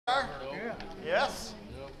Yes?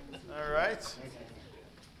 All right.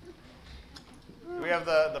 We have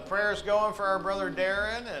the prayers going for our brother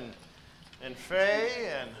Darren and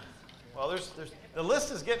Faye, and well, there's the list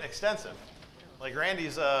is getting extensive. Like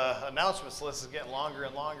Randy's announcements list is getting longer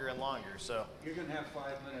and longer and longer. So you're going to have 5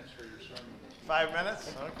 minutes for your sermon. 5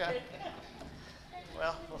 minutes? Okay.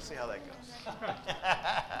 Well, we'll see how that goes.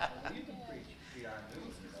 You can preach beyond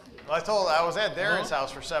news. Well, I was at Darren's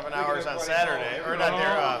house for 7 hours on Saturday, or not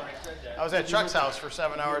there. I was at Chuck's house for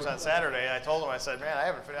 7 hours on Saturday. I told him, I said, man,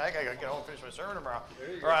 I gotta get home and finish my sermon tomorrow,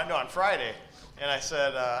 or no, on Friday. And I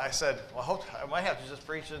said, well, I might have to just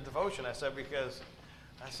preach a devotion. I said, because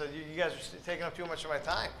you guys are taking up too much of my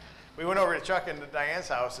time. We went over to Chuck and Diane's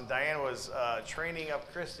house, and Diane was training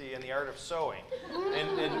up Christy in the art of sewing.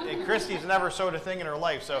 And Christy's never sewed a thing in her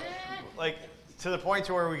life, so like to the point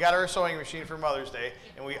to where we got her a sewing machine for Mother's Day,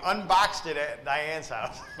 and we unboxed it at Diane's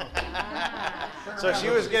house. So she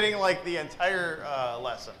was getting like the entire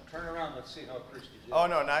lesson. Turn around, let's see how Christy did. Oh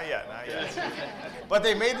no, not yet, not yet. But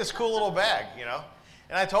they made this cool little bag, you know.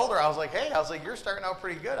 And I told her, I was like, hey, you're starting out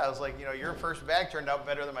pretty good. I was like, your first bag turned out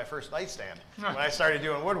better than my first nightstand when I started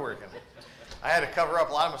doing woodworking. I had to cover up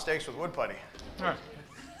a lot of mistakes with wood putty. All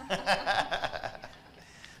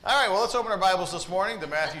right, well, let's open our Bibles this morning to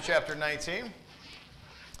Matthew chapter 19.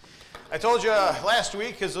 I told you last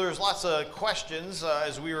week, because there's lots of questions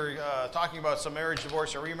as we were talking about some marriage,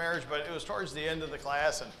 divorce, and remarriage, but it was towards the end of the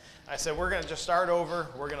class, and I said, we're going to just start over.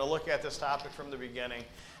 We're going to look at this topic from the beginning,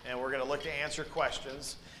 and we're going to look to answer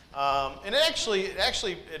questions. And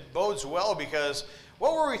it bodes well, because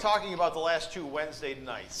what were we talking about the last 2 Wednesday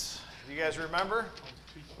nights? Do you guys remember?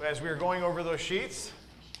 As we were going over those sheets?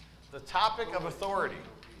 The topic of authority.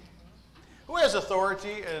 Who has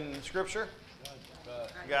authority in Scripture?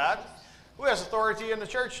 God. Who has authority in the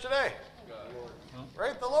church today? God.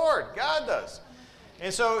 Right? The Lord. God does.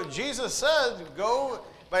 And so Jesus said, go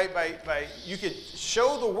you could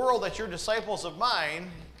show the world that you're disciples of mine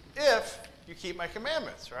if you keep my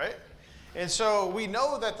commandments, right? And so we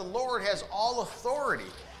know that the Lord has all authority.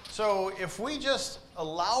 So if we just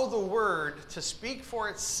allow the word to speak for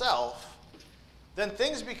itself, then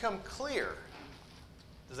things become clear.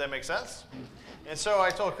 Does that make sense? And so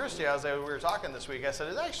I told Christy, we were talking this week, I said,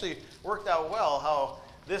 it actually worked out well how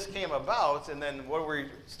this came about, and then what we're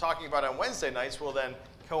talking about on Wednesday nights will then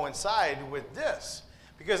coincide with this.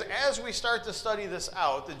 Because as we start to study this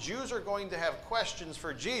out, the Jews are going to have questions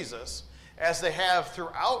for Jesus, as they have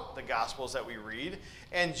throughout the Gospels that we read,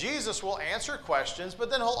 and Jesus will answer questions,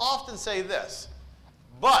 but then he'll often say this,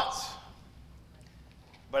 but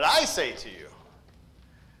I say to you.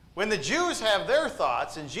 When the Jews have their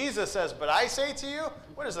thoughts, and Jesus says, but I say to you,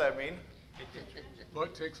 what does that mean?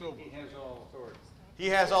 But takes over. He has all authority. He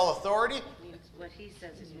has all authority? It means what he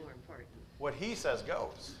says is more important. What he says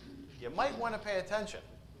goes. You might want to pay attention,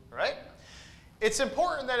 right? It's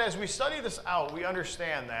important that as we study this out, we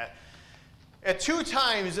understand that at 2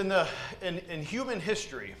 times in human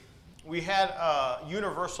history, we had a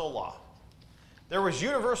universal law. There was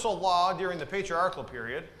universal law during the patriarchal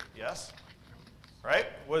period, yes? Right?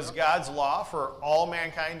 Was God's law for all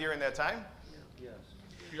mankind during that time? Yes.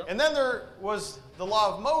 Yep. And then there was the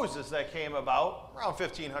law of Moses that came about around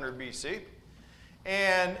 1500 BC.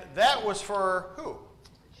 And that was for who?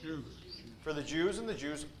 Jews. For the Jews and the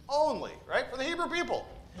Jews only, right? For the Hebrew people.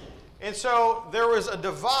 And so there was a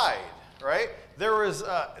divide, right? There was,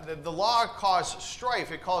 the law caused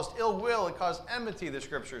strife. It caused ill will. It caused enmity, the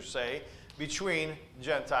scriptures say, between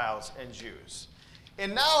Gentiles and Jews.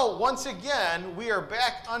 And now, once again, we are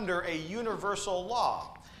back under a universal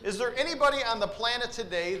law. Is there anybody on the planet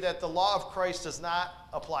today that the law of Christ does not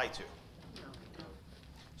apply to?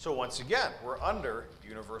 So once again, we're under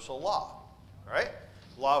universal law, right?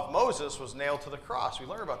 The law of Moses was nailed to the cross. We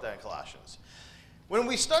learn about that in Colossians. When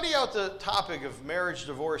we study out the topic of marriage,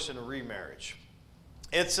 divorce, and remarriage,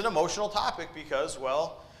 it's an emotional topic because,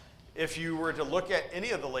 well, if you were to look at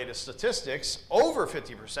any of the latest statistics, over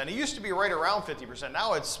 50%, it used to be right around 50%.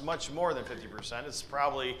 Now it's much more than 50%. It's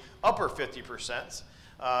probably upper 50%,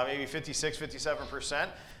 maybe 56, 57%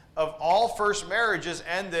 of all first marriages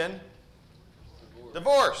end in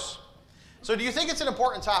divorce. So do you think it's an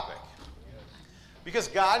important topic? Because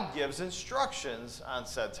God gives instructions on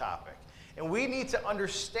said topic. And we need to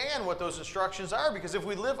understand what those instructions are, because if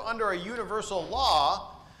we live under a universal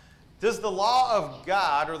law, does the law of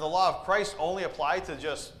God or the law of Christ only apply to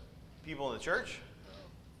just people in the church?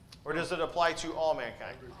 Or does it apply to all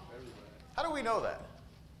mankind? How do we know that?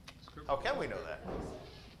 How can we know that?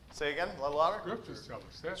 Say again, a little louder. Scriptures tell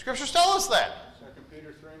us that. Scriptures tell us that. 2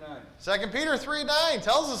 Peter 3:9. 2 Peter 3:9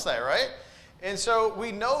 tells us that, right? And so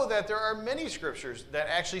we know that there are many scriptures that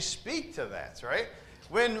actually speak to that, right?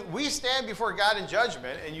 When we stand before God in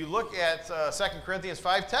judgment, and you look at 2 Corinthians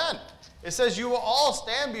 5:10, it says you will all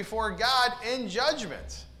stand before God in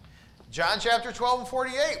judgment. John chapter 12 and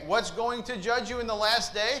 48, what's going to judge you in the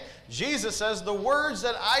last day? Jesus says, the words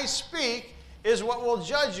that I speak is what will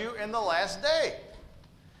judge you in the last day.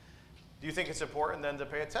 Do you think it's important then to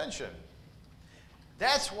pay attention?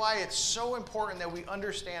 That's why it's so important that we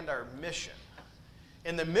understand our mission.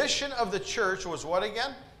 And the mission of the church was what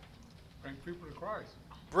again? Bring people to Christ.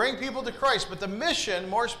 Bring people to Christ. But the mission,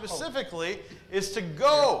 more specifically, is to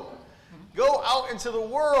go. Go out into the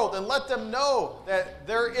world and let them know that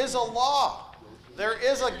there is a law. There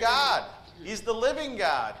is a God. He's the living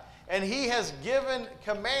God. And He has given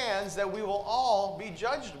commands that we will all be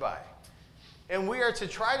judged by. And we are to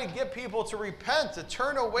try to get people to repent, to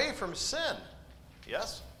turn away from sin.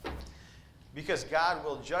 Yes? Because God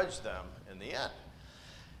will judge them in the end.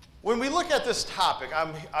 When we look at this topic,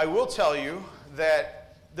 I will tell you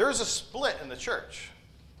that there's a split in the church,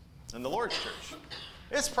 in the Lord's church.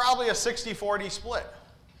 It's probably a 60-40 split.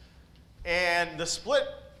 And the split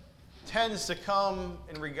tends to come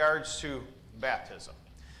in regards to baptism.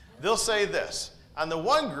 They'll say this. On the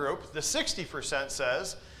one group, the 60%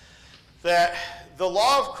 says that the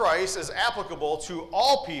law of Christ is applicable to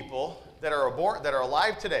all people that are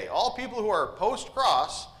alive today. All people who are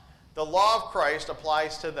post-cross, the law of Christ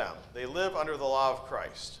applies to them. They live under the law of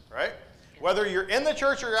Christ, right? Whether you're in the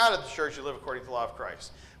church or you're out of the church, you live according to the law of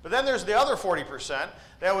Christ. But then there's the other 40%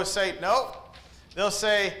 that would say, no. They'll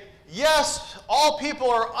say, yes, all people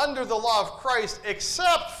are under the law of Christ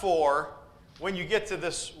except for when you get to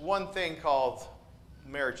this one thing called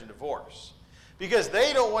marriage and divorce. Because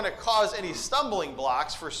they don't want to cause any stumbling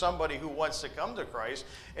blocks for somebody who wants to come to Christ.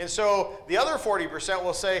 And so the other 40%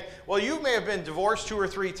 will say, well, you may have been divorced 2 or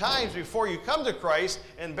 3 times before you come to Christ,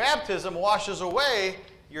 and baptism washes away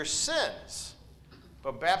your sins.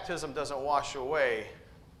 But baptism doesn't wash away.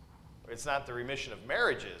 It's not the remission of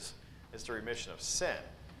marriages. It's the remission of sin.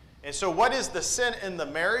 And so what is the sin in the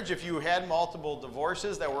marriage? If you had multiple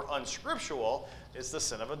divorces that were unscriptural, it's the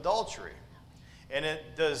sin of adultery. And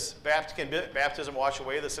can baptism wash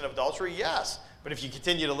away the sin of adultery? Yes. But if you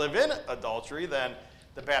continue to live in adultery, then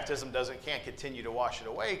the baptism can't continue to wash it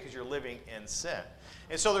away because you're living in sin.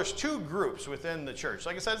 And so there's 2 groups within the church.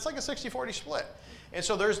 Like I said, it's like a 60-40 split. And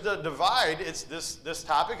so there's the divide. It's this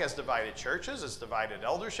topic has divided churches. It's divided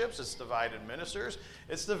elderships. It's divided ministers.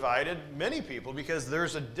 It's divided many people because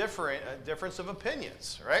there's a difference of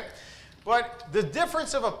opinions, right? But the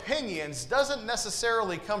difference of opinions doesn't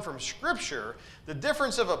necessarily come from Scripture. The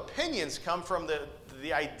difference of opinions come from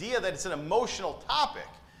the idea that it's an emotional topic.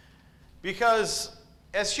 Because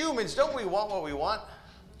as humans, don't we want what we want?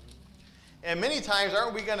 And many times,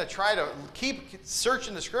 aren't we going to try to keep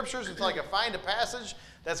searching the Scriptures until I can find a passage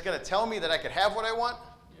that's going to tell me that I could have what I want?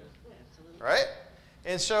 Absolutely. Right?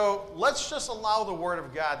 And so let's just allow the Word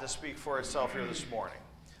of God to speak for itself here this morning.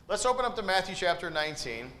 Let's open up to Matthew chapter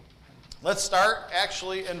 19. Let's start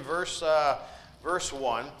actually in verse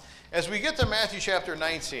 1. As we get to Matthew chapter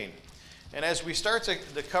 19, and as we start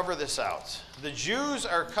to cover this out, the Jews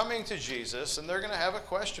are coming to Jesus, and they're going to have a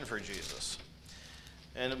question for Jesus.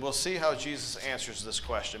 And we'll see how Jesus answers this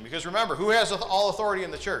question. Because remember, who has all authority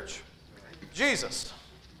in the church? Jesus.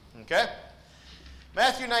 Okay?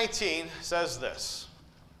 Matthew 19 says this,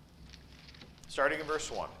 starting in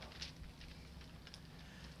verse 1.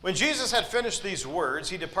 When Jesus had finished these words,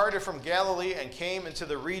 he departed from Galilee and came into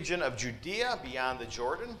the region of Judea beyond the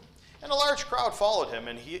Jordan. And a large crowd followed him,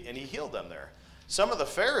 and he healed them there. Some of the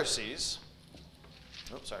Pharisees,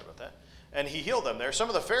 and he healed them there. Some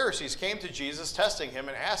of the Pharisees came to Jesus, testing him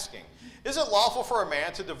and asking, is it lawful for a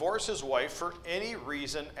man to divorce his wife for any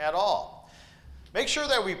reason at all? Make sure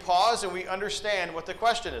that we pause and we understand what the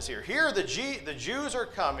question is here. Here the Jews are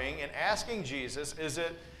coming and asking Jesus, is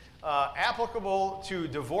it applicable to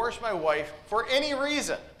divorce my wife for any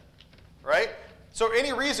reason? Right? So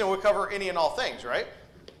any reason would cover any and all things, right?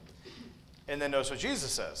 And then notice what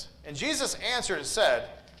Jesus says. And Jesus answered and said,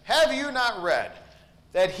 have you not read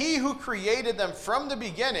that he who created them from the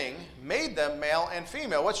beginning made them male and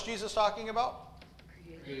female? What's Jesus talking about?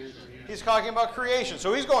 Creation. He's talking about creation.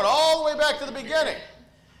 So he's going all the way back to the beginning.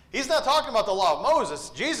 He's not talking about the law of Moses.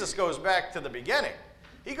 Jesus goes back to the beginning.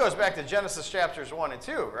 He goes back to Genesis chapters 1 and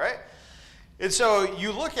 2, right? And so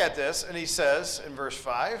you look at this, and he says in verse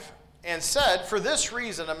 5, and said, for this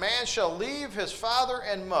reason a man shall leave his father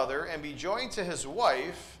and mother and be joined to his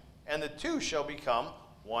wife, and the two shall become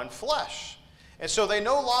one flesh. And so they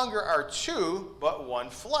no longer are 2, but one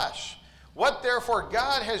flesh. What therefore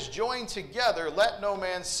God has joined together, let no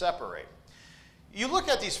man separate. you look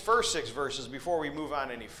at these first 6 verses before we move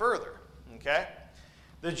on any further, okay?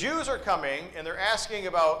 The Jews are coming and they're asking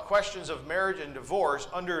about questions of marriage and divorce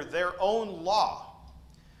under their own law.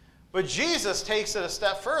 But Jesus takes it a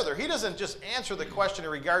step further. He doesn't just answer the question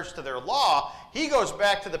in regards to their law. He goes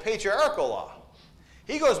back to the patriarchal law.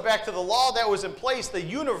 He goes back to the law that was in place, the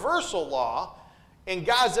universal law, and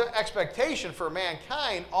God's expectation for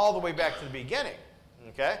mankind all the way back to the beginning.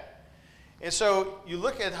 Okay? And so you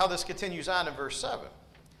look at how this continues on in verse 7.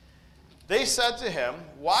 They said to him,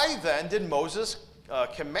 "Why then did Moses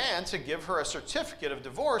command to give her a certificate of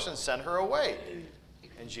divorce and send her away?"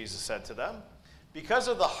 And Jesus said to them, "Because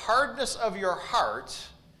of the hardness of your heart,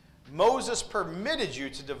 Moses permitted you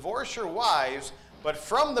to divorce your wives, but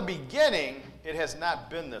from the beginning it has not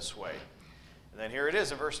been this way." And then here it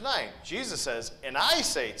is in verse 9. Jesus says, "And I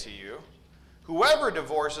say to you, whoever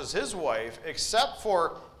divorces his wife except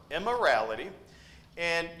for immorality,"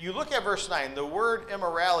 and you look at verse 9, the word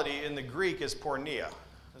immorality in the Greek is porneia.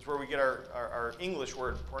 That's where we get our English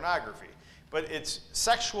word pornography. But it's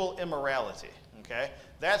sexual immorality, okay?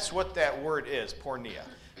 That's what that word is, porneia.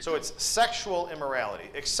 So it's sexual immorality.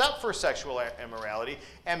 Except for sexual immorality,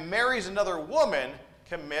 and marries another woman,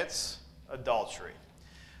 commits adultery.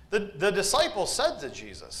 The disciples said to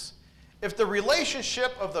Jesus, "If the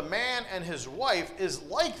relationship of the man and his wife is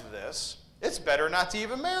like this, it's better not to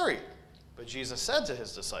even marry." But Jesus said to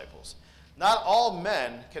his disciples, "Not all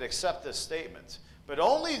men can accept this statement, but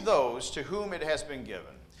only those to whom it has been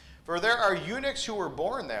given. For there are eunuchs who were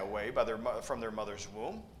born that way from their mother's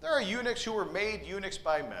womb. There are eunuchs who were made eunuchs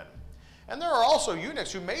by men. And there are also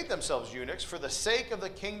eunuchs who made themselves eunuchs for the sake of the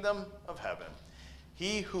kingdom of heaven.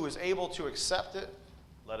 He who is able to accept it,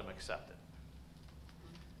 let him accept it."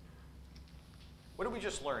 What did we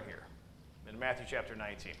just learn here in Matthew chapter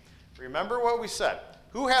 19? Remember what we said.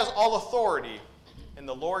 Who has all authority in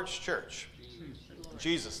the Lord's church?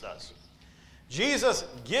 Jesus does. Jesus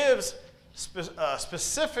gives a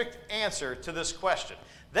specific answer to this question.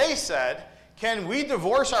 They said, "Can we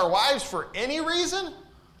divorce our wives for any reason?"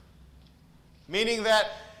 Meaning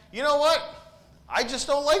that, you know what? I just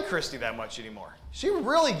don't like Christy that much anymore. She's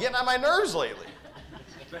really getting on my nerves lately.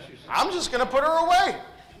 I'm just going to put her away.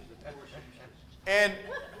 And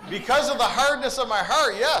because of the hardness of my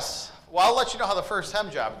heart, yes. Well, I'll let you know how the first hem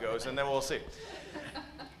job goes, and then we'll see.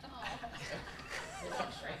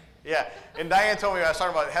 Yeah, and Diane told me when I was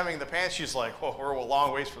talking about hemming the pants, she's like, "Well, we're a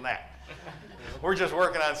long ways from that. We're just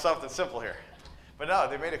working on something simple here." But no,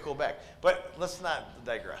 they made a cool bag. But let's not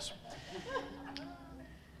digress.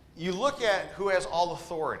 You look at who has all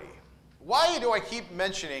authority. Why do I keep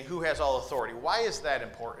mentioning who has all authority? Why is that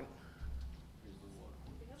important?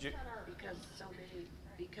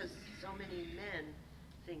 Because so many men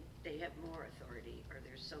think they have more authority, or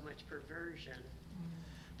there's so much perversion.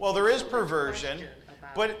 Well, there is perversion,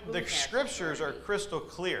 but the scriptures are crystal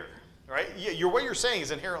clear, right? What you're saying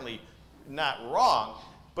is inherently not wrong,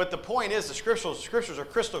 but the point is the scriptures are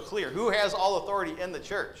crystal clear. Who has all authority in the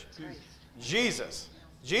church? Jesus.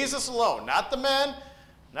 Jesus alone, not the men,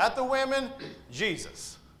 not the women,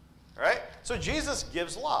 Jesus. All right? So Jesus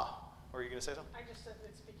gives law. Or are you going to say something? I just said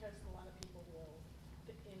it's because a lot of people will,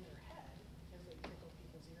 in their head, because they tickle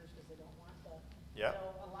people's ears because they don't want Yeah.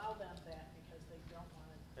 they'll allow them that because they don't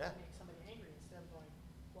want to Yeah. make somebody angry instead of going,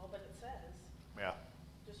 well, but it says, Yeah.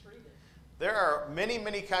 just read it. There are many,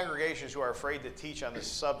 many congregations who are afraid to teach on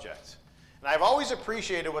this subject. And I've always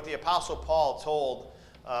appreciated what the Apostle Paul told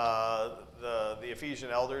the Ephesian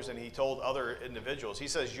elders, and he told other individuals. He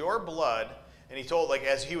says, "Your blood," and he told, like,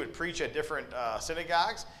 as he would preach at different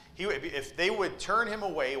synagogues, if they would turn him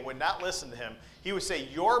away and would not listen to him, he would say,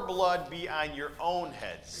 "Your blood be on your own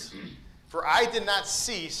heads. For I did not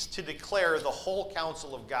cease to declare the whole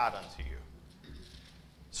counsel of God unto you."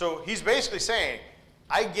 So he's basically saying,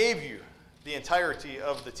 I gave you the entirety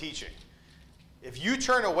of the teaching. If you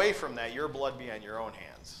turn away from that, your blood be on your own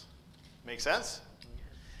hands. Make sense?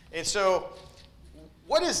 And so,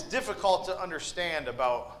 what is difficult to understand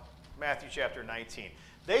about Matthew chapter 19?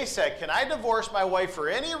 They said, "Can I divorce my wife for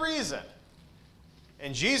any reason?"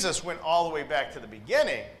 And Jesus went all the way back to the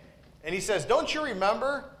beginning, and he says, "Don't you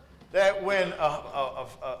remember that when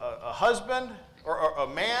a husband or a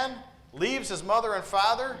man leaves his mother and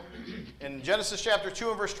father, in Genesis chapter 2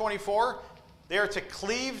 and verse 24, they are to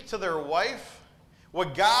cleave to their wife?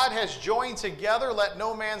 What God has joined together, let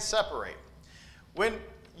no man separate." When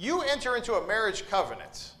you enter into a marriage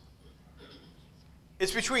covenant,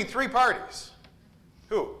 it's between 3 parties.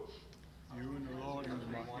 Who? You and the Lord and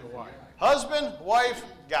your wife. Husband, wife,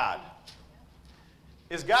 God.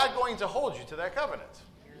 Is God going to hold you to that covenant?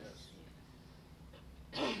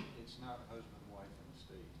 It's not husband, wife, and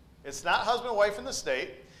estate. It's not husband and wife in the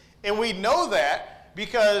state. And we know that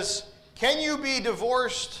because can you be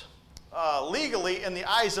divorced legally in the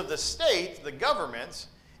eyes of the state, the government,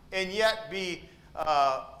 and yet be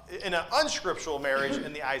in an unscriptural marriage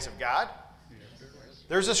in the eyes of God?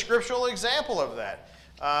 There's a scriptural example of that.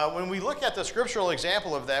 When we look at the scriptural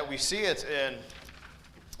example of that, we see it in,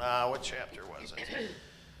 what chapter was it?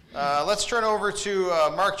 Let's turn over to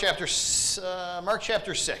Mark chapter 6.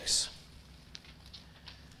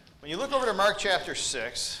 When you look over to Mark chapter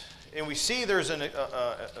 6, and we see there's a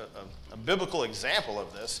biblical example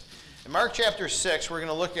of this. In Mark chapter 6, we're going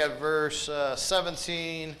to look at verse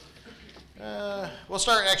 17. We'll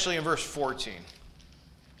start actually in verse 14.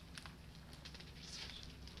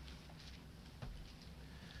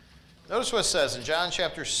 Notice what it says in John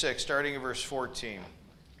chapter 6, starting in verse 14.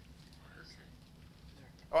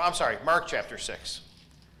 Oh, I'm sorry, Mark chapter 6,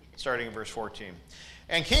 starting in verse 14.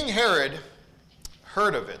 And King Herod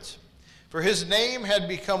heard of it, for his name had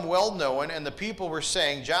become well known, and the people were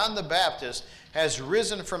saying, John the Baptist has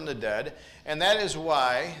risen from the dead, and that is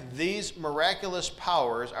why these miraculous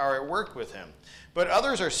powers are at work with him. But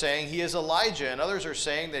others are saying he is Elijah, and others are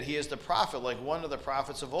saying that he is the prophet, like one of the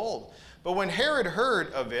prophets of old. But when Herod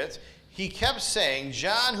heard of it, he kept saying,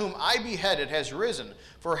 John, whom I beheaded, has risen.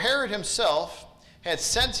 For Herod himself had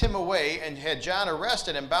sent him away and had John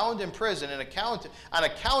arrested and bound in prison on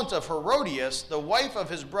account of Herodias, the wife of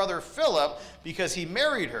his brother Philip, because he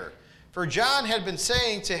married her. For John had been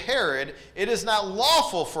saying to Herod, it is not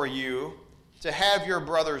lawful for you to have your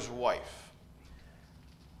brother's wife.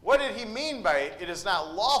 What did he mean by it is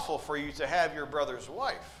not lawful for you to have your brother's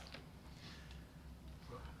wife?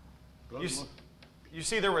 You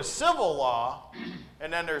see, there was civil law,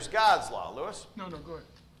 and then there's God's law. Lewis? No, go ahead.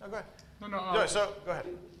 No, go ahead. Go ahead.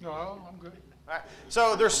 No, I'm good. All right.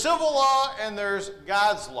 So there's civil law and there's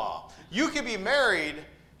God's law. You can be married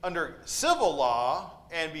under civil law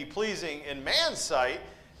and be pleasing in man's sight,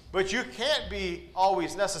 but you can't be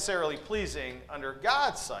always necessarily pleasing under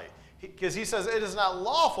God's sight. Because he says it is not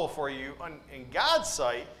lawful for you in God's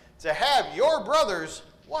sight to have your brother's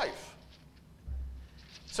wife.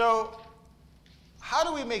 So how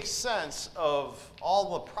do we make sense of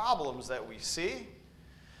all the problems that we see?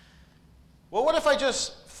 Well, what if I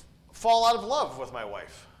just fall out of love with my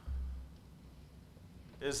wife?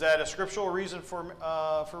 Is that a scriptural reason for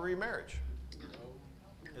remarriage?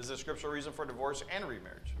 Is it a scriptural reason for divorce and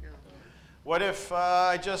remarriage? What if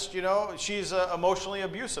I just, she's emotionally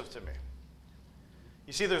abusive to me?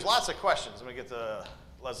 You see, there's lots of questions. I'm going to get to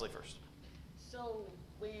Leslie first. So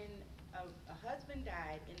when a husband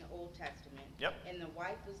died in the Old Testament, Yep. and the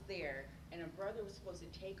wife was there, and a brother was supposed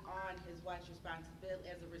to take on his wife's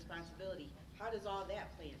responsibility, how does all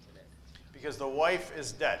that play into this? Because the wife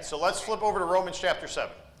is dead. So let's flip over to Romans chapter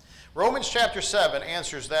 7. Romans chapter 7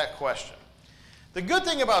 answers that question. The good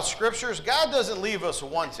thing about Scripture is God doesn't leave us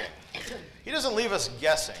wanting. He doesn't leave us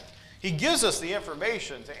guessing. He gives us the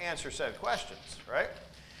information to answer said questions, right?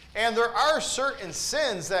 And there are certain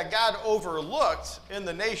sins that God overlooked in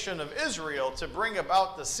the nation of Israel to bring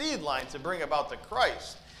about the seed line, to bring about the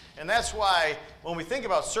Christ. And that's why when we think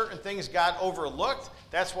about certain things God overlooked,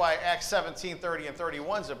 that's why Acts 17, 30, and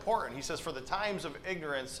 31 is important. He says, for the times of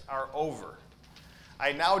ignorance are over.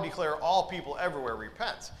 I now declare all people everywhere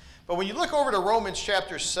repent. But when you look over to Romans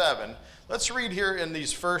chapter 7, let's read here in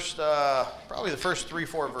these first, probably the first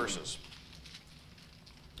 3-4 verses.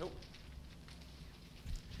 Nope.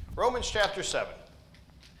 Romans chapter 7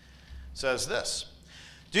 says this.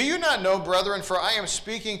 Do you not know, brethren, for I am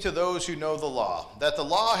speaking to those who know the law, that the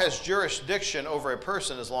law has jurisdiction over a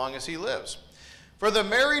person as long as he lives. For the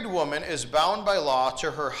married woman is bound by law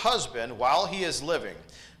to her husband while he is living.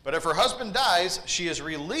 But if her husband dies, she is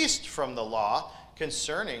released from the law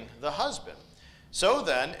concerning the husband. So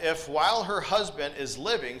then, if while her husband is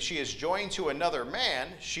living she is joined to another man,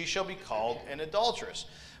 she shall be called an adulteress.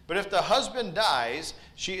 But if the husband dies,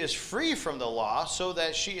 she is free from the law, so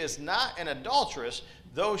that she is not an adulteress,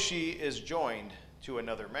 though she is joined to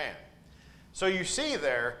another man. So you see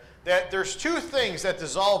there that there's two things that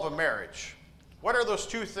dissolve a marriage. What are those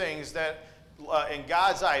two things that, in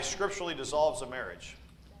God's eyes, scripturally dissolves a marriage?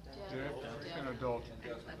 Death and adultery.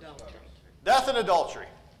 Death and adultery.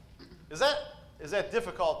 Is that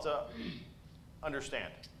difficult to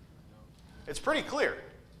understand? It's pretty clear,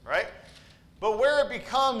 right? But where it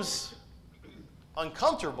becomes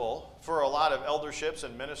uncomfortable for a lot of elderships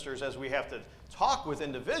and ministers as we have to talk with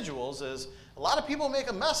individuals is a lot of people make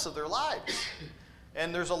a mess of their lives.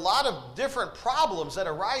 And there's a lot of different problems that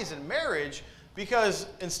arise in marriage because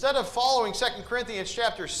instead of following 2 Corinthians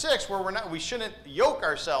chapter 6, where we shouldn't yoke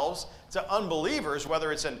ourselves to unbelievers,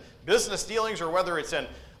 whether it's in business dealings or whether it's in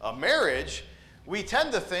of marriage, we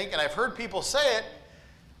tend to think, and I've heard people say it,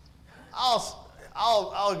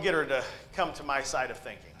 I'll get her to come to my side of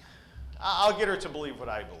thinking. I'll get her to believe what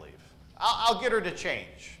I believe. I'll get her to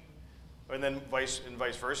change. And then vice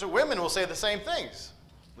versa. Women will say the same things.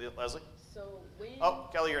 Leslie? So when... Oh,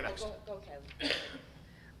 Kelly, you're next. Go Kelly.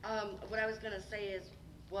 What I was gonna say is,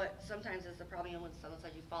 what sometimes is the problem when someone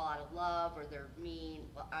says you fall out of love or they're mean,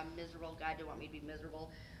 well, I'm miserable, God didn't want me to be miserable.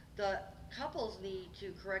 The couples need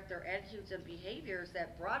to correct their attitudes and behaviors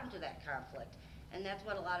that brought them to that conflict. And that's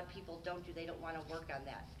what a lot of people don't do. They don't want to work on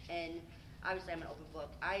that. And obviously I'm an open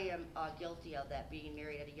book. I am guilty of that, being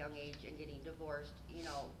married at a young age and getting divorced,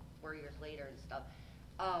 4 years later and stuff.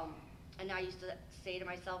 And I used to say to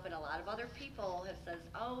myself, and a lot of other people have said,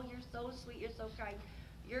 oh, you're so sweet, you're so kind.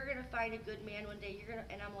 You're going to find a good man one day.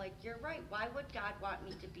 And I'm like, you're right. Why would God want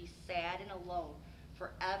me to be sad and alone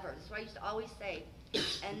forever? That's what I used to always say.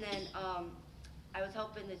 And then I was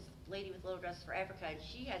helping this lady with Little Dress for Africa, and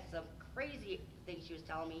she had some crazy things she was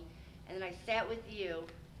telling me. And then I sat with you,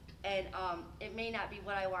 and it may not be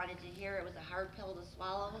what I wanted to hear. It was a hard pill to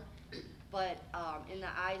swallow. But in the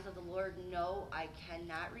eyes of the Lord, no, I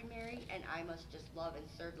cannot remarry, and I must just love and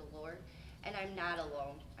serve the Lord. And I'm not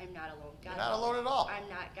alone. I'm not alone. You're not alone at all. I'm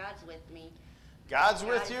not. God's with me. God's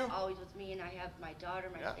with you? God's always with me, and I have my daughter,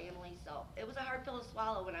 my Yeah. family. So it was a hard pill to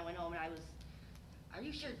swallow when I went home, and I was, are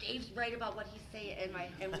you sure Dave's right about what he's saying? And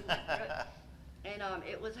we went through it. And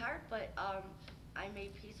it was hard, but I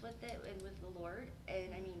made peace with it and with the Lord.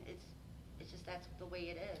 And I mean, it's just that's the way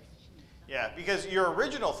it is. Yeah, because your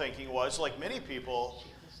original thinking was, like many people,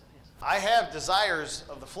 I have desires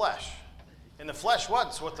of the flesh. And the flesh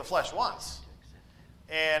wants what the flesh wants.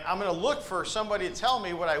 And I'm going to look for somebody to tell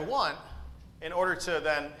me what I want in order to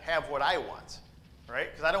then have what I want,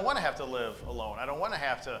 right? Because I don't want to have to live alone. I don't want to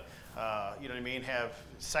have to, have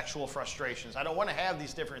sexual frustrations. I don't want to have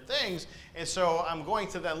these different things. And so I'm going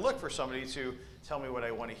to then look for somebody to tell me what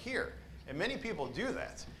I want to hear. And many people do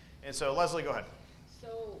that. And so, Leslie, go ahead.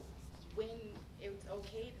 So when it was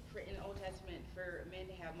okay in the Old Testament for men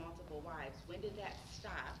to have multiple wives, when did that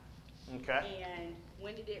stop? Okay. And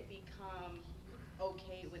when did it become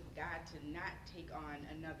okay with God to not take on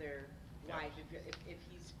another wife if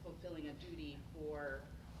he's fulfilling a duty for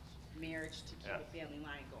marriage to keep a family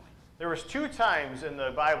line going? There was 2 times in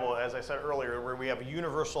the Bible, as I said earlier, where we have a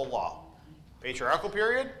universal law. Patriarchal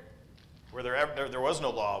period, where there was no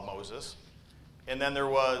law of Moses, and then there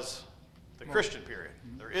was the Christian period.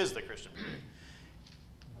 There is the Christian period.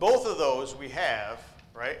 Both of those we have,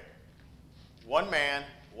 right? One man,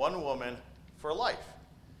 one woman for life.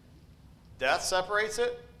 Death separates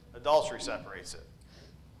it, adultery separates it.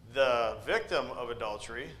 The victim of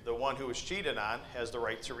adultery, the one who was cheated on, has the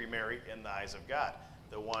right to remarry in the eyes of God.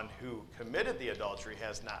 The one who committed the adultery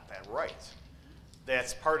has not that right.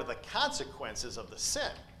 That's part of the consequences of the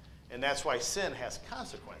sin. And that's why sin has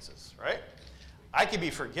consequences, right? I could be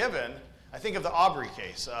forgiven. I think of the Aubrey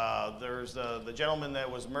case. There's the gentleman that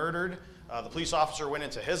was murdered. The police officer went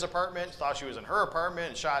into his apartment, thought she was in her apartment,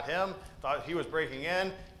 and shot him, thought he was breaking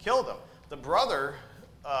in, killed him. The brother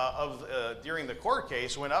during the court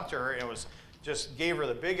case went up to her and just gave her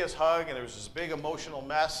the biggest hug, and there was this big emotional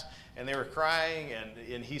mess, and they were crying,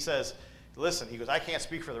 and he says, listen, he goes, I can't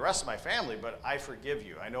speak for the rest of my family, but I forgive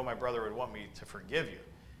you. I know my brother would want me to forgive you.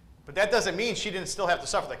 But that doesn't mean she didn't still have to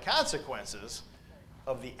suffer the consequences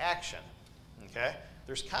of the action, okay?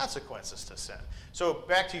 There's consequences to sin. So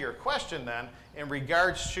back to your question then, in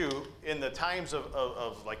regards to in the times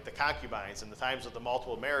of like the concubines and the times of the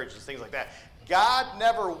multiple marriages, things like that, God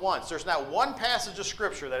never once, there's not one passage of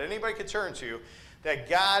Scripture that anybody could turn to that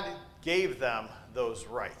God gave them those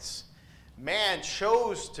rights. Man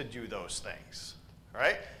chose to do those things,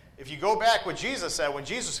 right? If you go back what Jesus said, when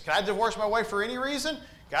Jesus, can I divorce my wife for any reason?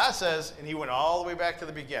 God says, and he went all the way back to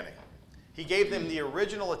the beginning. He gave them the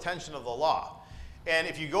original attention of the law. And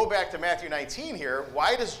if you go back to Matthew 19 here,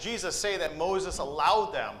 why does Jesus say that Moses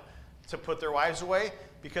allowed them to put their wives away?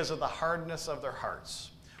 Because of the hardness of their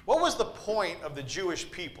hearts. What was the point of the Jewish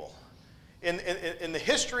people? In the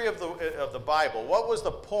history of the Bible, what was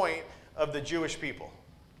the point of the Jewish people?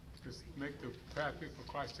 Just make the pathway for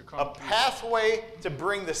Christ to come. A pathway to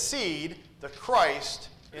bring the seed, the Christ,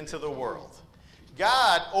 into the world.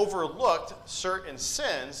 God overlooked certain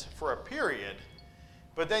sins for a period,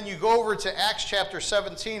 but then you go over to Acts chapter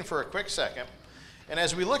 17 for a quick second. And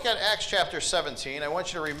as we look at Acts chapter 17, I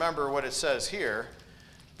want you to remember what it says here,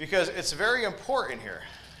 because it's very important here.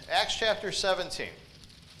 Acts chapter 17.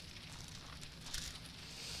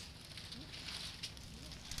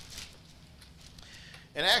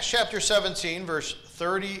 In Acts chapter 17, verse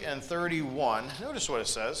 30 and 31, notice what it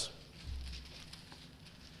says.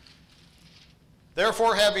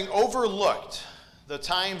 Therefore, having overlooked the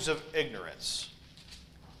times of ignorance.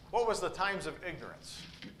 What was the times of ignorance?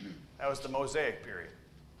 That was the Mosaic period.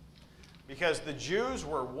 Because the Jews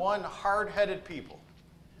were one hard-headed people.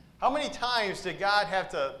 How many times did God have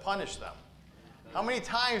to punish them? How many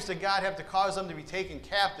times did God have to cause them to be taken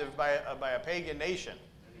captive by a pagan nation?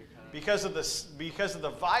 Because of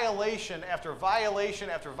the violation after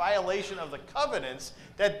violation after violation of the covenants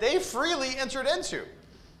that they freely entered into.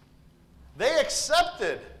 They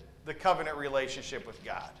accepted the covenant relationship with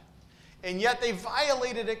God. And yet they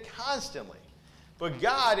violated it constantly. But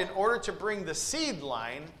God, in order to bring the seed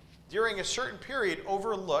line, during a certain period,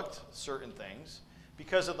 overlooked certain things.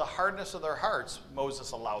 Because of the hardness of their hearts,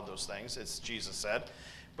 Moses allowed those things, as Jesus said.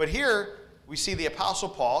 But here, we see the Apostle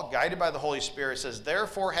Paul, guided by the Holy Spirit, says,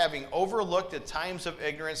 therefore, having overlooked the times of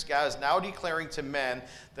ignorance, God is now declaring to men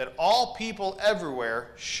that all people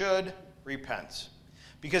everywhere should repent.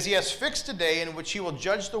 Because he has fixed a day in which he will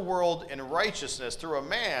judge the world in righteousness through a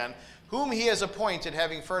man whom he has appointed,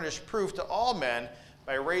 having furnished proof to all men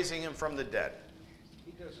by raising him from the dead.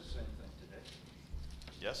 He does the same thing today.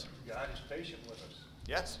 Yes? God is patient with us,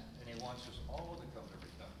 Yes? and he wants us all to come to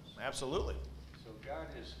repentance. Absolutely. So God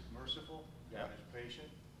is merciful, God Yeah. is patient.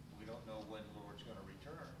 We don't know when the Lord's going to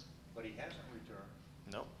return, but he hasn't returned.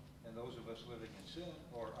 No. And those of us living in sin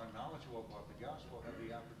or unknowledgeable about the gospel have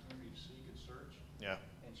the opportunity to seek and search Yeah.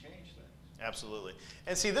 and change things. Absolutely.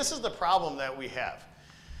 And see, this is the problem that we have.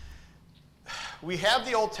 We have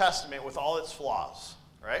the Old Testament with all its flaws,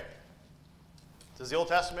 right? Does the Old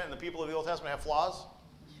Testament and the people of the Old Testament have flaws?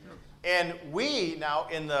 And we now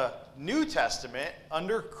in the New Testament,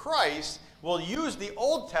 under Christ, will use the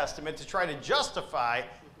Old Testament to try to justify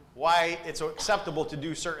why it's acceptable to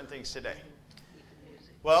do certain things today.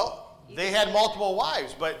 Well, they had multiple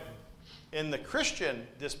wives, but in the Christian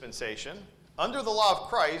dispensation, under the law of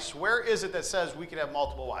Christ, where is it that says we can have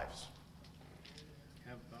multiple wives?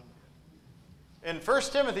 In 1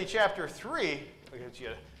 Timothy chapter 3, I'll get to you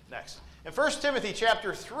next. In 1 Timothy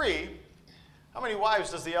chapter 3, how many wives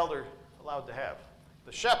does the elder allowed to have?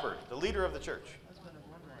 The shepherd, the leader of the church.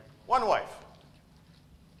 One wife.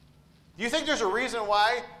 Do you think there's a reason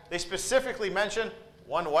why they specifically mention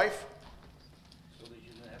one wife? So that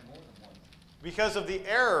you can have more than one. Because of the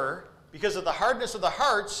error, because of the hardness of the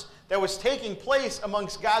hearts that was taking place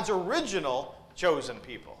amongst God's original chosen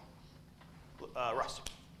people. Russ.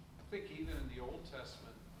 I think even in the Old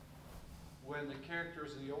Testament, when the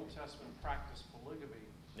characters in the Old Testament practiced polygamy,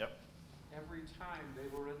 Yep. every time they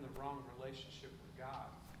were in the wrong relationship with God.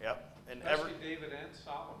 Yep. And Especially David and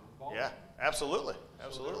Solomon, both. yeah, absolutely. So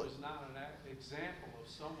Absolutely. there was not an example of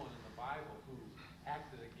someone in the Bible who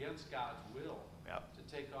acted against God's will Yep. to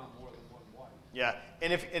take on more than one wife. Yeah,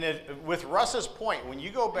 and with Russ's point, when you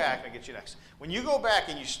go back, I'll get you next. When you go back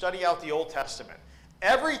and you study out the Old Testament,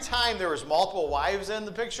 every time there was multiple wives in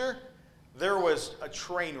the picture, there was a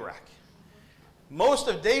train wreck. Most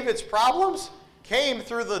of David's problems came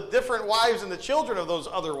through the different wives and the children of those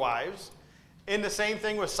other wives, and the same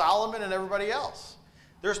thing with Solomon and everybody else.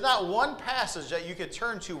 There's not one passage that you could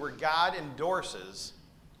turn to where God endorses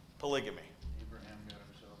polygamy. Abraham got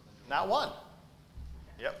himself into Not one.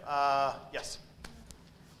 Yep. Yes.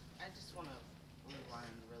 I just want to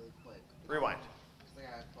rewind really quick. Rewind. Because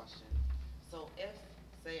I got a question. So if,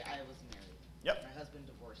 say I was married. Yep. My husband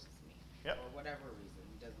divorces me. Yep. For whatever reason.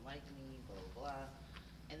 He doesn't like me, blah, blah, blah.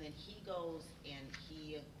 And then he goes and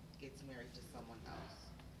he gets married to someone else.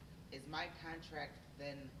 Is my contract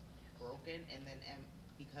then broken? And then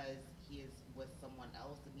because he is with someone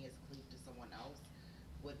else and he has cleaved to someone else,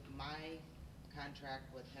 would my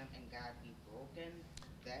contract with him and God be broken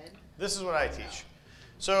then? This is what I teach.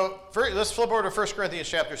 So let's flip over to 1 Corinthians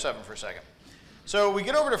chapter 7 for a second. So we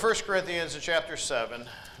get over to 1 Corinthians in chapter 7,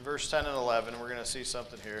 verse 10 and 11. We're going to see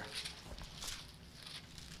something here.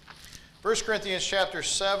 1 Corinthians chapter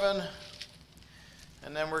 7,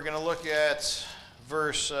 and then we're going to look at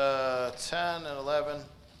verse 10 and 11.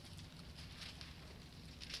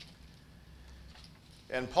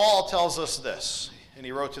 And Paul tells us this, and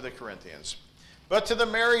he wrote to the Corinthians. But to the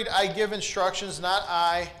married I give instructions, not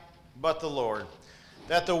I, but the Lord,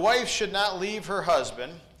 that the wife should not leave her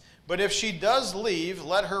husband, but if she does leave,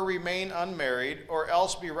 let her remain unmarried, or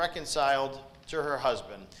else be reconciled to her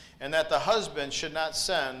husband, and that the husband should not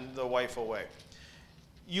send the wife away.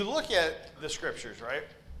 You look at the scriptures, right?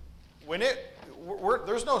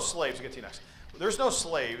 There's no slaves. I'll get to you next. There's no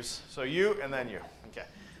slaves, so you and then you. Okay.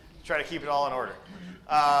 Try to keep it all in order.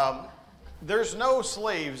 There's no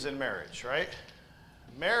slaves in marriage, right?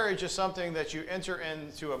 Marriage is something that you enter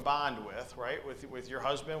into a bond with, right? With your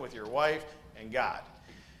husband, with your wife, and God.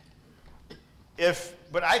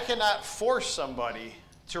 But I cannot force somebody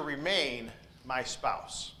to remain my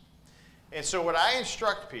spouse. And so what I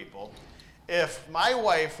instruct people, if my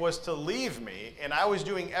wife was to leave me and I was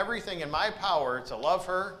doing everything in my power to love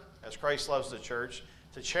her as Christ loves the church,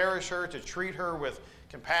 to cherish her, to treat her with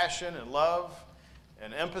compassion and love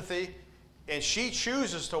and empathy, and she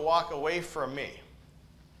chooses to walk away from me,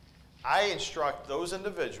 I instruct those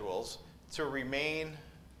individuals to remain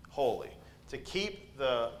holy, to keep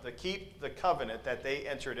the covenant that they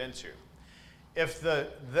entered into. If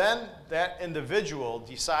then that individual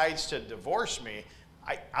decides to divorce me,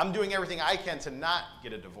 I'm doing everything I can to not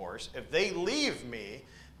get a divorce. If they leave me,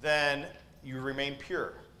 then you remain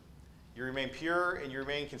pure. You remain pure and you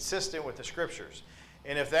remain consistent with the scriptures.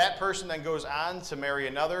 And if that person then goes on to marry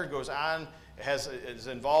another, goes on, is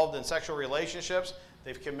involved in sexual relationships,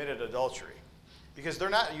 they've committed adultery. Because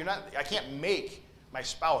I can't make my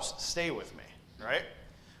spouse stay with me, right?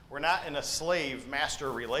 We're not in a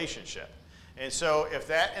slave-master relationship. And so if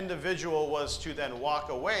that individual was to then walk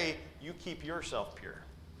away, you keep yourself pure.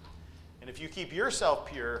 And if you keep yourself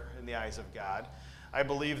pure in the eyes of God, I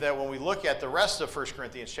believe that when we look at the rest of 1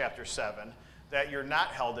 Corinthians chapter 7, that you're not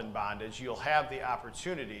held in bondage. You'll have the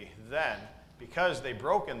opportunity then, because they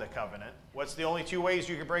broken the covenant. What's the only two ways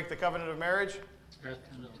you can break the covenant of marriage?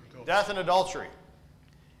 Death and adultery.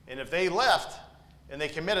 And if they left and they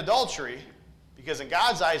commit adultery, because in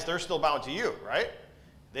God's eyes they're still bound to you, right?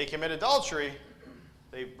 They commit adultery,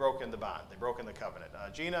 they've broken the bond. They've broken the covenant.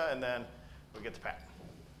 Gina, and then we'll get to Pat.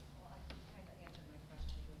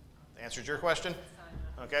 Answered your question?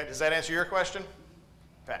 Okay, does that answer your question?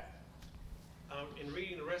 Pat. In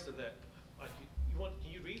reading the rest of that,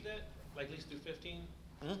 can you read that, like at least through 15?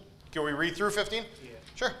 Mm-hmm. Can we read through 15? Yeah.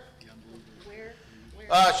 Sure. Where?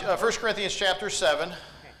 1 Corinthians chapter 7. Okay.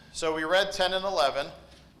 So we read 10 and 11.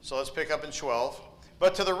 So let's pick up in 12.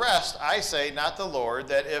 But to the rest I say, not the Lord,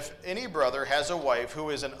 that if any brother has a wife who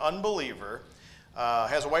is an unbeliever,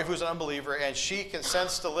 and she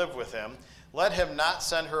consents to live with him, let him not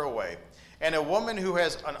send her away. And a woman who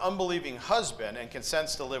has an unbelieving husband and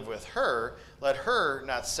consents to live with her, let her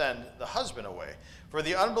not send the husband away. For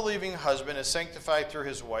the unbelieving husband is sanctified through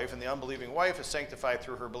his wife, and the unbelieving wife is sanctified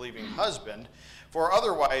through her believing husband. For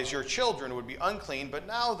otherwise your children would be unclean, but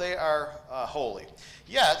now they are holy.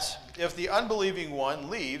 Yet, if the unbelieving one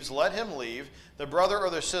leaves, let him leave. The brother or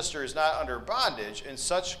the sister is not under bondage in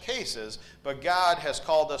such cases, but God has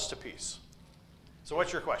called us to peace. So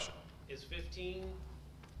what's your question? Is 15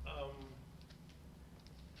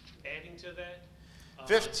 adding to that?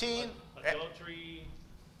 15? Adultery,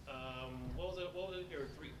 what was it? There were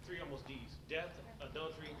three almost D's. Death,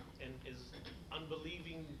 adultery, and is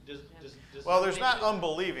unbelieving. Well, there's not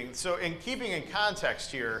unbelieving. So in keeping in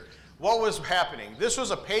context here, what was happening? This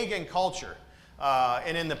was a pagan culture.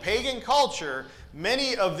 And in the pagan culture,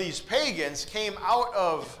 many of these pagans came out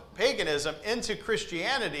of paganism into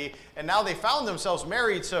Christianity, and now they found themselves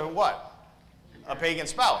married to what? A pagan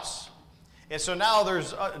spouse. And so now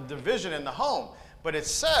there's a division in the home. But it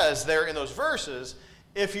says there in those verses,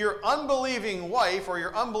 if your unbelieving wife or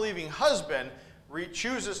your unbelieving husband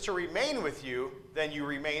chooses to remain with you, then you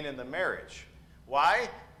remain in the marriage. Why?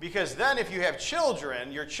 Because then if you have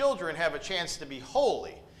children, your children have a chance to be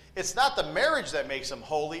holy. It's not the marriage that makes them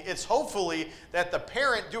holy. It's hopefully that the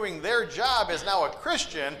parent doing their job as now a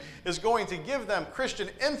Christian is going to give them Christian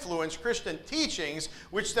influence, Christian teachings,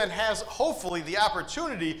 which then has hopefully the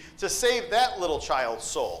opportunity to save that little child's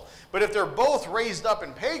soul. But if they're both raised up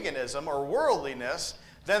in paganism or worldliness,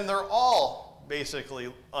 then they're all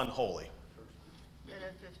basically unholy. And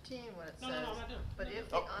in 15 when it says, No, I'm not done. but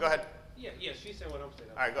if go ahead. Yeah, she's saying what I'm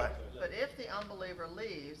saying. All right, go ahead. But if the unbeliever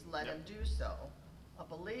leaves, let him do so. A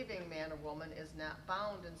believing man or woman is not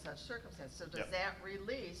bound in such circumstances. So does that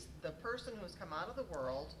release the person who's come out of the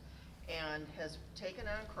world and has taken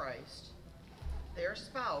on Christ, their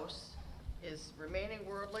spouse is remaining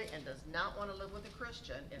worldly and does not want to live with a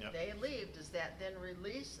Christian? If they leave, does that then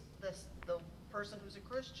release the person who's a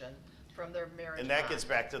Christian from their marriage And that bond? gets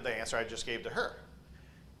back to the answer I just gave to her.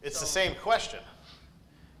 It's the So- same question.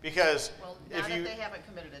 Because Well, if not you... if they haven't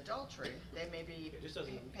committed adultery. They may be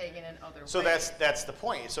pagan in other So ways. that's the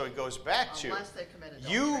point. So it goes back to Unless they commit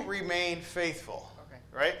adultery. you remain faithful, Okay.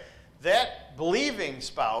 right? That believing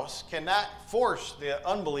spouse cannot force the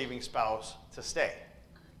unbelieving spouse to stay.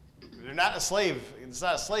 They're not a slave. It's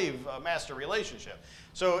not a slave-master relationship.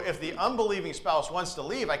 So if the unbelieving spouse wants to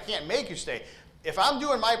leave, I can't make you stay. If I'm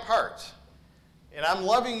doing my part, and I'm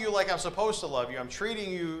loving you like I'm supposed to love you, I'm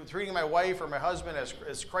treating my wife or my husband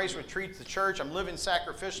as Christ would treat the church, I'm living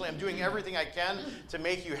sacrificially, I'm doing everything I can to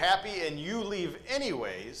make you happy, and you leave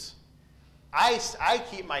anyways, I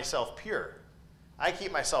keep myself pure. I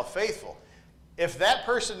keep myself faithful. If that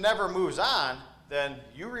person never moves on, then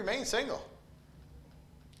you remain single.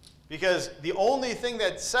 Because the only thing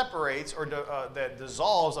that separates or that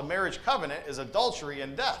dissolves a marriage covenant is adultery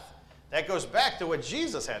and death. That goes back to what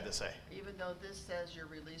Jesus had to say. Even though this says you're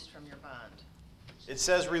released from your bond. It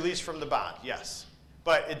says release from the bond, yes.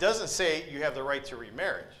 But it doesn't say you have the right to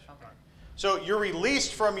remarriage. Okay. So you're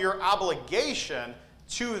released from your obligation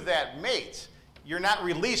to that mate. You're not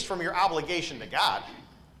released from your obligation to God.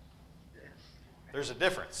 There's a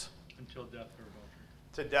difference. Until death or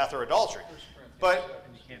adultery. To death or adultery. But,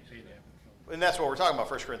 And you can't pay that. and that's what we're talking about,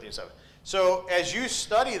 1 Corinthians 7. So as you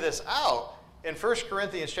study this out, in 1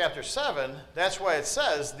 Corinthians chapter 7, that's why it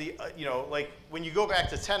says, like when you go back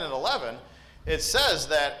to 10 and 11, it says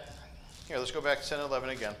that, here, let's go back to 10 and 11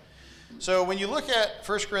 again. So when you look at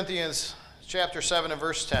 1 Corinthians chapter 7 and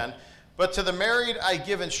verse 10, but to the married I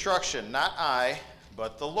give instruction, not I,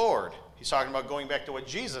 but the Lord. He's talking about going back to what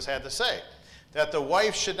Jesus had to say, that the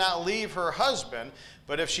wife should not leave her husband,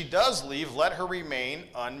 but if she does leave, let her remain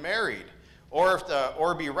unmarried,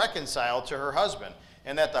 or be reconciled to her husband,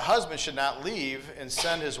 and that the husband should not leave and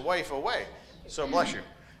send his wife away. So bless you.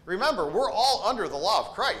 Remember, we're all under the law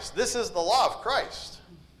of Christ. This is the law of Christ.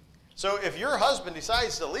 So if your husband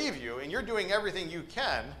decides to leave you and you're doing everything you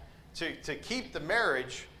can to keep the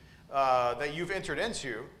marriage that you've entered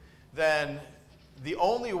into, then the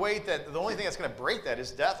only thing that's going to break that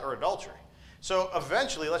is death or adultery. So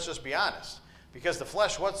eventually, let's just be honest, because the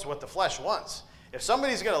flesh wants what the flesh wants. If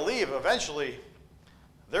somebody's going to leave, eventually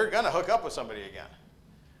they're going to hook up with somebody again,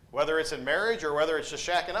 whether it's in marriage or whether it's just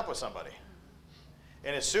shacking up with somebody.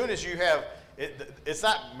 And as soon as you have, it's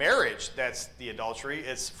not marriage that's the adultery,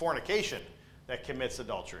 it's fornication that commits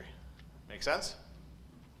adultery. Make sense?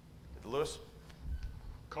 Lewis?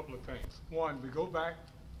 A couple of things. One, we go back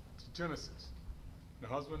to Genesis. The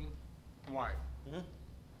husband and wife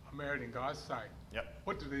are married in God's sight. Yep.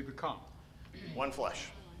 What do they become? One flesh.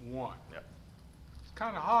 One. Yep. It's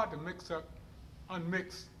kind of hard to unmix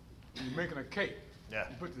when you're making a cake. Yeah.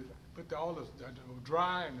 You put all the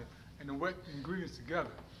dry and the wet ingredients together.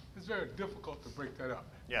 It's very difficult to break that up.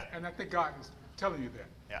 Yeah. And I think God is telling you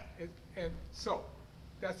that. Yeah. And so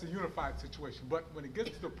that's a unified situation. But when it gets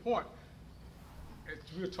to the point that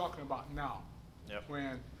we're talking about now, Yep.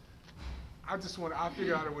 when I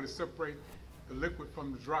figured out a way to separate the liquid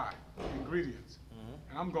from the dry ingredients,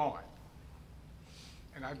 and I'm going,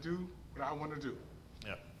 and I do what I want to do.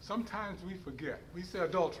 Yep. Sometimes we forget. We say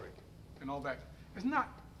adultery and all that. It's not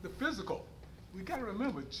the physical. We got to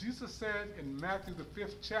remember, Jesus said in Matthew the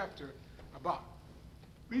 5th chapter about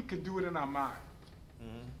we can do it in our mind.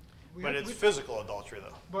 But it's physical adultery,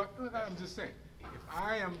 though. But I'm just saying, if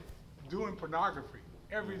I am doing pornography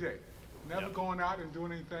every day, never Yep. going out and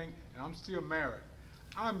doing anything, and I'm still married,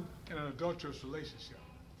 I'm in an adulterous relationship,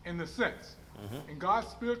 in the sense, in God's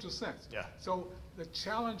spiritual sense. Yeah. So the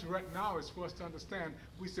challenge right now is for us to understand,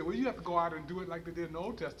 we say, well, you have to go out and do it like they did in the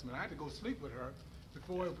Old Testament. I had to go sleep with her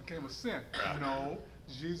before it became a sin. No,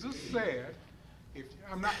 Jesus said, if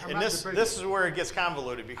I'm not This is where it gets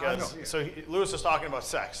convoluted because, I know, yeah. so Lewis is talking about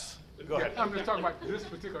sex. Go ahead. I'm just talking about this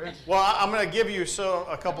particular instance. Well, I'm going to give you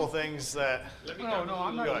a couple things that. Let me No, talk no, to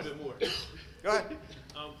I'm you not- a little bit more. Go ahead.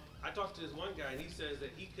 I talked to this one guy, and he says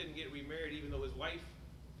that he couldn't get remarried even though his wife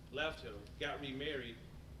left him, got remarried.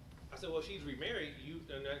 I said, well, she's remarried,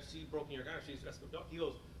 and she's broken your contract. He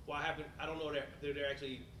goes, well, I don't know that they're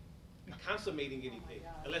actually consummating anything.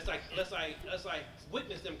 Unless I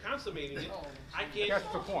witness them consummating it, I can't.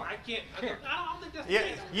 That's the point. I can't. I don't think that's the Yeah,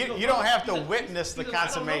 case. you He goes, don't "Well," have to he said- witness the he goes, "I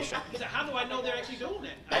don't know." consummation. He said, how do I know they're actually doing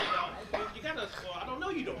that? You gotta, well, I don't know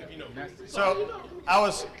you don't, if you know.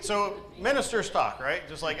 So ministers talk, right?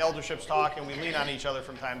 Just like elderships talk, and we lean on each other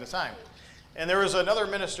from time to time. And there was another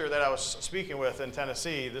minister that I was speaking with in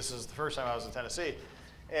Tennessee. This is the first time I was in Tennessee,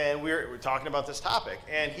 and we were talking about this topic.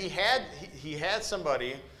 And he had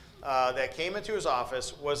somebody that came into his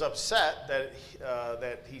office, was upset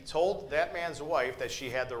that he told that man's wife that she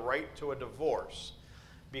had the right to a divorce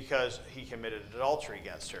because he committed adultery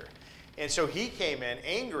against her. And so he came in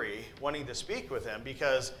angry, wanting to speak with him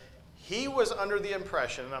because he was under the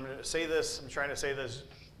impression, and I'm trying to say this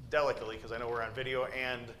delicately because I know we're on video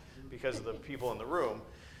and because of the people in the room,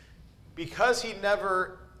 because he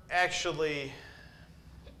never actually,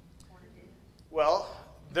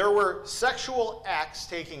 there were sexual acts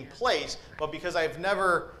taking place, but because I've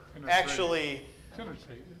never actually I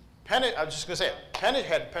was just going to say it.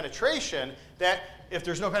 Had penetration, that if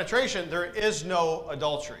there's no penetration, there is no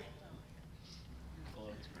adultery.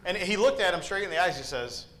 And he looked at him straight in the eyes. He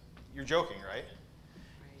says, "You're joking, right?"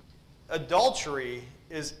 Adultery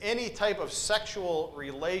is any type of sexual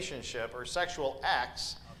relationship or sexual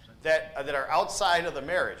acts that are outside of the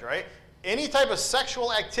marriage, right? Any type of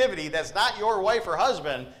sexual activity that's not your wife or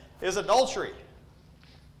husband is adultery.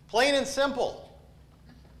 Plain and simple.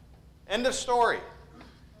 End of story.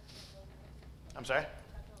 I'm sorry?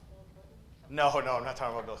 No, I'm not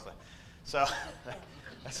talking about Bill Clinton. So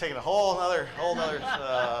that's taking a whole nother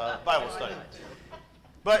Bible study.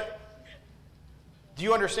 But do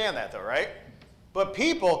you understand that though, right? But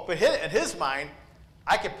in his mind,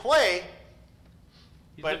 I could play,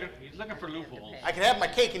 but He's looking for loopholes. I can have my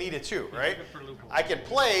cake and eat it too, right? looking for loopholes. I can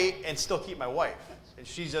play and still keep my wife, and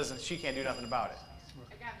she can't do nothing about it.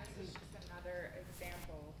 Again, this is just another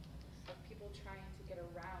example of people trying to get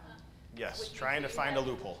around. Yes, which trying to means that find you a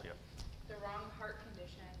have loophole. Yep. The wrong heart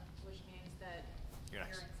condition, which means that You're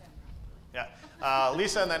you're in next. sin. Yeah.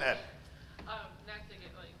 Lisa and then Ed. Not to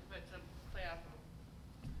get but to play off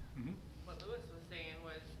of what Lewis was saying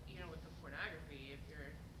was, with the pornography, if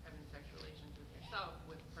you're having sexual relations with yourself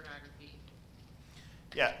with pornography.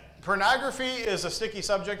 Yeah, pornography is a sticky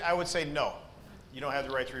subject. I would say no. You don't have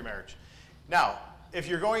the right to remarriage. Now, if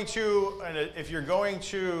you're going to,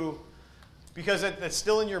 because that's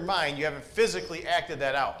still in your mind, you haven't physically acted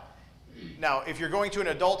that out. Now, if you're going to an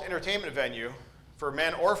adult entertainment venue, for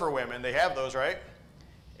men or for women, they have those, right?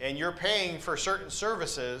 And you're paying for certain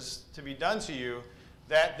services to be done to you,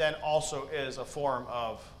 that then also is a form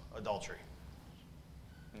of adultery.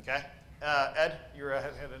 Okay? Ed, you're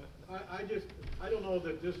ahead. I don't know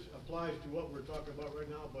that this applies to what we're talking about right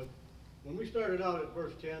now, but when we started out at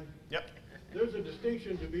verse 10, Yep. there's a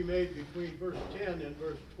distinction to be made between verse 10 and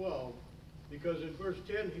verse 12, because in verse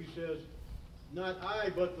 10 he says, not I,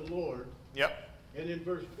 but the Lord. Yep. And in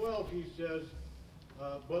verse 12 he says,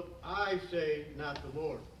 but I say, not the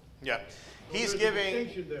Lord. Yeah. So He's there's a giving,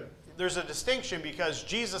 distinction there. there's a distinction because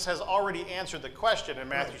Jesus has already answered the question in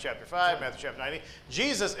Matthew chapter 5, Matthew chapter 19.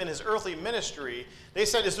 Jesus, in his earthly ministry, they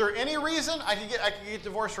said, is there any reason I could get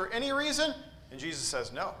divorced for any reason? And Jesus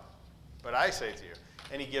says, no. But I say to you.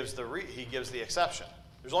 And he gives the exception.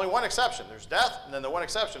 There's only one exception. There's death, and then the one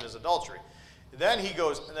exception is adultery. Then he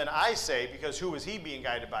goes, and then I say, because who is he being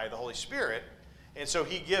guided by? The Holy Spirit. And so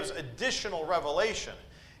he gives additional revelation.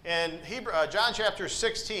 In John chapter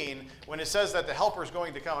 16, when it says that the helper is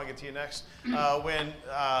going to come, I'll get to you next. When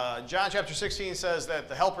John chapter 16 says that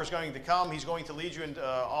the helper is going to come, he's going to lead you into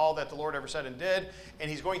all that the Lord ever said and did,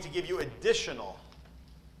 and he's going to give you additional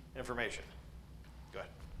information. Go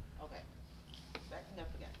ahead. Okay, backing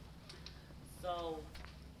up again. So,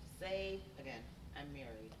 say, again, I'm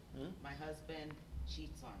married. My husband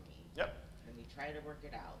cheats on me. Yep. And we try to work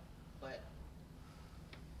it out, but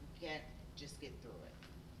we can't just get through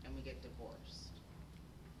it, and we get divorced.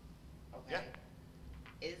 Okay?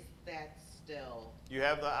 Yeah. Is that still? You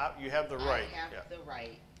have the right. I have Yeah. the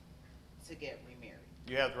right to get remarried.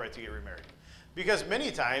 You have the right to get remarried. Because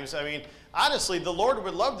many times, I mean, honestly, the Lord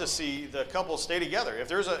would love to see the couple stay together. If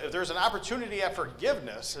there's an opportunity at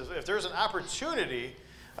forgiveness, if there's an opportunity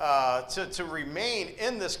to remain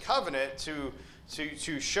in this covenant,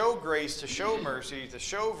 to show grace, to show mercy, to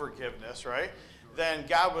show forgiveness, right? Then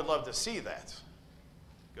God would love to see that.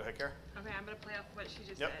 Go ahead, Kara. Okay, I'm going to play off what she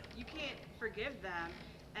just Yep. said. You can't forgive them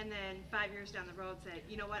and then 5 years down the road say,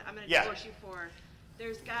 you know what, I'm going to Yeah. divorce you for.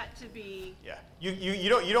 There's got to be. Yeah, you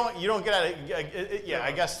don't get out of, yeah,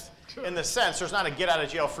 I guess in the sense there's not a get out of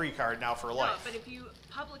jail free card now for No, life. but if you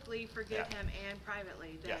publicly forgive Yeah. him and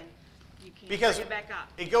privately, then you can't Because bring it back up.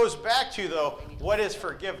 it goes back to, though, what is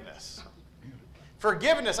forgiveness?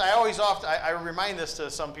 Forgiveness, I remind this to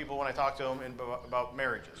some people when I talk to them about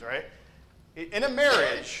marriages, right? In a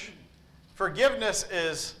marriage, forgiveness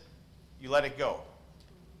is you let it go,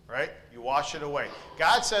 right? You wash it away.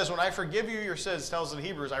 God says, when I forgive you your sins, tells the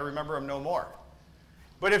Hebrews, I remember them no more.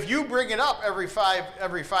 But if you bring it up every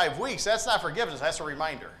five weeks, that's not forgiveness, that's a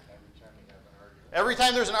reminder. Every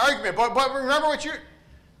time there's an argument. But remember what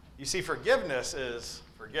you see, forgiveness is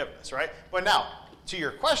forgiveness, right? But now, to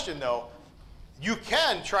your question, though, you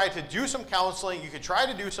can try to do some counseling, you could try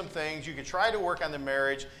to do some things, you could try to work on the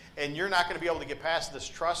marriage, and you're not going to be able to get past this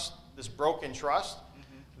trust, this broken trust,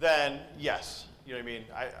 then yes, you know what I mean?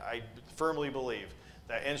 I firmly believe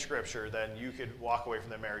that in Scripture, then you could walk away from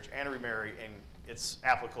the marriage and remarry, and it's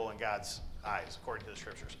applicable in God's eyes, according to the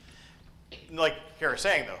Scriptures. Like Kara's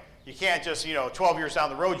saying, though, you can't just, 12 years down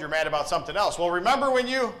the road, you're mad about something else. Well, remember when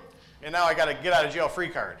and now I got a get out of jail free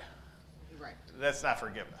card. Right. That's not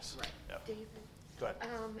forgiveness. Right. Yep. David? Go ahead.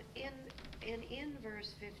 In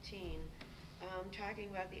verse 15, talking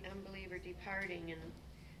about the unbeliever departing and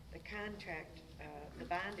the contract, the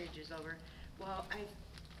bondage is over. Well,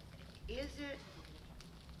 is it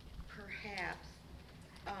perhaps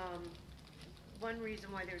one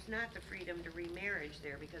reason why there's not the freedom to remarriage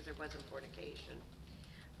there, because there wasn't fornication.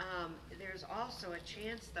 There's also a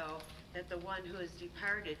chance, though, that the one who has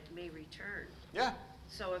departed may return. Yeah.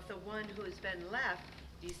 So if the one who has been left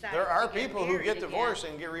decides There are to get people who married get again, divorced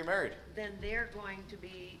and get remarried. then they're going to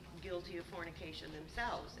be guilty of fornication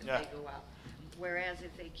themselves if Yeah. they go out. Whereas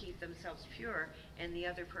if they keep themselves pure and the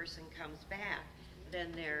other person comes back,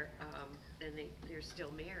 then they're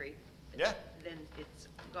still married. Yeah. Then it's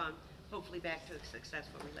gone, hopefully back to a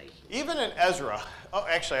successful relationship. Even in Ezra, oh,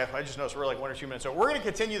 actually, I just noticed we're like 1 or 2 minutes. So we're going to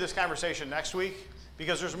continue this conversation next week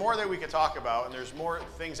because there's more that we could talk about, and there's more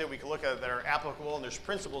things that we can look at that are applicable, and there's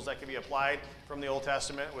principles that can be applied from the Old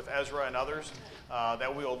Testament with Ezra and others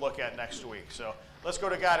that we will look at next week. So let's go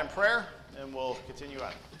to God in prayer, and we'll continue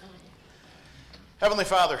on. Heavenly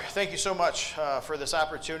Father, thank you so much for this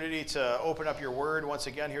opportunity to open up your word once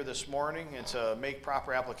again here this morning and to make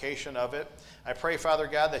proper application of it. I pray, Father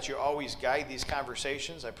God, that you always guide these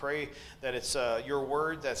conversations. I pray that it's your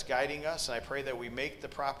word that's guiding us, and I pray that we make the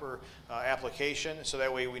proper application so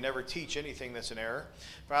that way we never teach anything that's in error.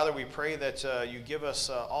 Father, we pray that you give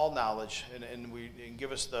us all knowledge and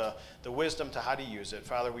give us the wisdom to how to use it.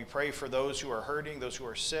 Father, we pray for those who are hurting, those who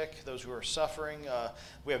are sick, those who are suffering.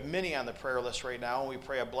 We have many on the prayer list right now, and we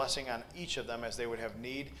pray a blessing on each of them as they would have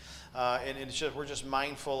need. And it's just, we're just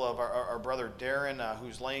mindful of our brother Darren,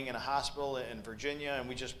 who's laying in a hospital in Virginia, and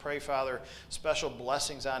we just pray, Father, special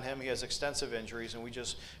blessings on him. He has extensive injuries, and we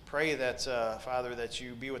just pray that, Father, that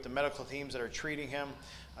you be with the medical teams that are treating him,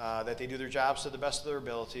 that they do their jobs to the best of their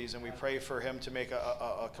abilities, and we pray for him to make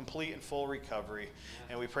a complete and full recovery.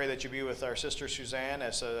 And we pray that you be with our sister Suzanne,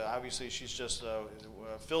 as obviously she's just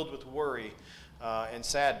filled with worry and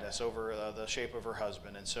sadness over the shape of her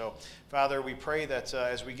husband. And so, Father, we pray that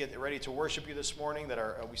as we get ready to worship you this morning,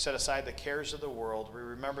 that we set aside the cares of the world. We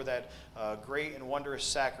remember that great and wondrous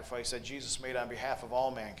sacrifice that Jesus made on behalf of all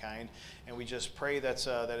mankind. And we just pray that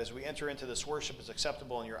as we enter into this worship, it's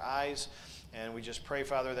acceptable in your eyes. And we just pray,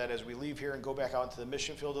 Father, that as we leave here and go back out into the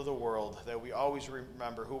mission field of the world, that we always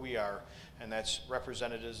remember who we are, and that's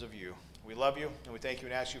representatives of you. We love you, and we thank you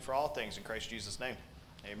and ask you for all things in Christ Jesus' name.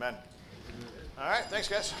 Amen. All right, thanks,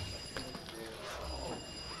 guys.